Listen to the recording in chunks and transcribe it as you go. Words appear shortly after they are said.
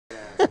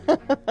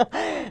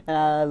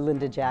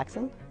Linda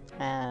Jackson.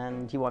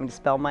 And do you want me to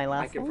spell my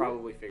last name? I could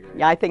probably figure it out.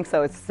 Yeah, I think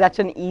so. It's such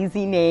an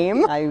easy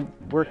name. I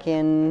work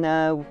in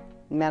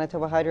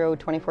Manitoba Hydro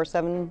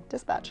 24/7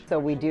 dispatch. So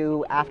we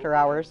do after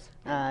hours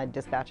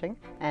dispatching,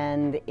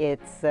 and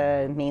it's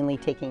mainly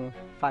taking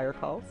fire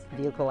calls,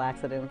 vehicle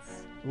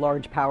accidents,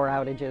 large power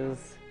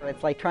outages.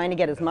 It's like trying to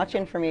get as much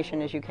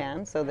information as you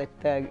can so that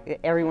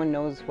everyone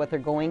knows what they're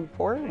going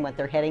for and what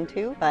they're heading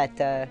to, but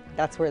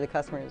that's where the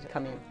customers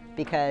come in,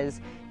 because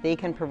they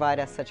can provide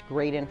us such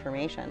great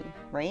information,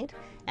 right?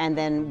 And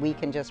then we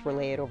can just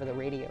relay it over the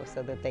radio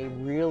so that they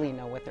really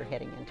know what they're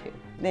heading into.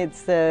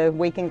 It's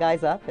waking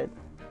guys up at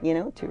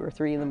 2 or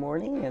 3 in the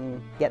morning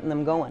and getting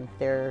them going.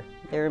 They're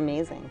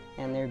amazing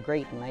and they're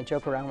great, and I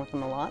joke around with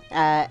them a lot.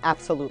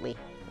 Absolutely,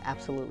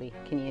 absolutely.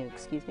 Can you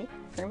excuse me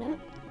for a minute?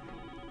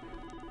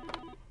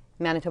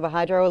 Manitoba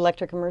Hydro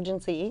Electric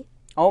Emergency.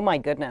 Oh my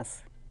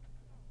goodness.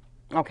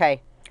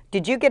 Okay.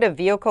 Did you get a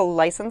vehicle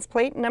license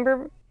plate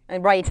number?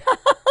 Right.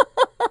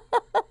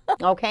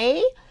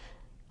 Okay.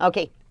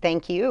 Okay.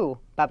 Thank you.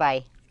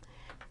 Bye-bye.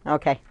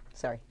 Okay.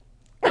 Sorry.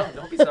 No,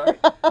 don't be sorry.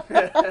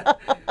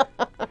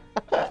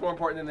 That's more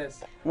important than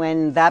this.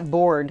 When that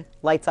board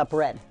lights up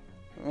red,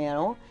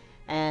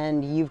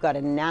 and you've got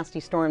a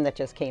nasty storm that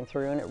just came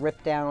through and it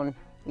ripped down,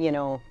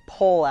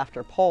 pole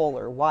after pole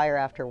or wire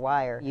after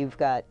wire. You've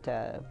got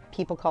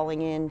people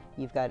calling in,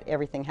 you've got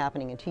everything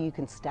happening until you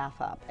can staff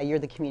up. You're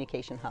the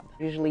communication hub.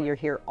 Usually you're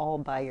here all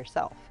by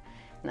yourself,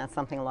 and that's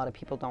something a lot of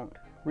people don't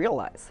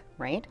realize,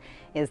 right?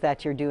 Is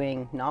that you're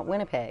doing not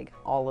Winnipeg,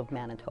 all of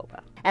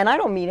Manitoba. And I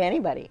don't meet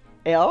anybody,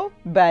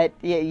 but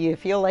you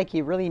feel like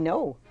you really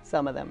know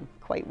some of them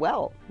quite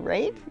well,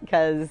 right?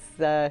 Because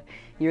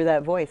you're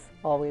that voice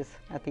always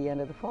at the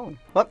end of the phone.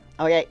 Whoop,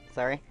 okay,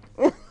 sorry.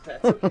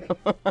 That's okay.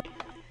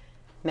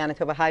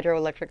 Manitoba Hydro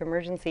Electric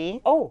Emergency.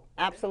 Oh,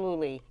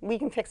 absolutely. We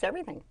can fix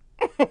everything.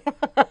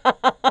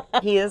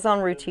 He is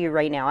en route to you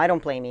right now. I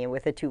don't blame you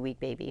with a 2-week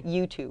baby.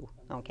 You too.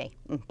 Okay.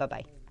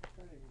 Bye-bye.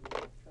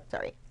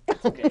 Sorry.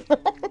 It's okay.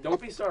 Don't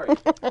be sorry.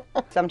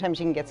 Sometimes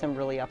you can get some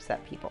really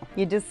upset people.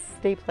 You just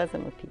stay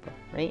pleasant with people,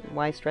 right?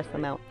 Why stress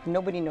them out?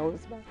 Nobody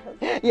knows about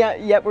us. Yeah,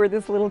 yet we're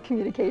this little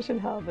communication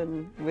hub,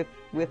 and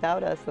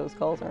without us, those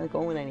calls aren't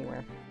going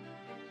anywhere.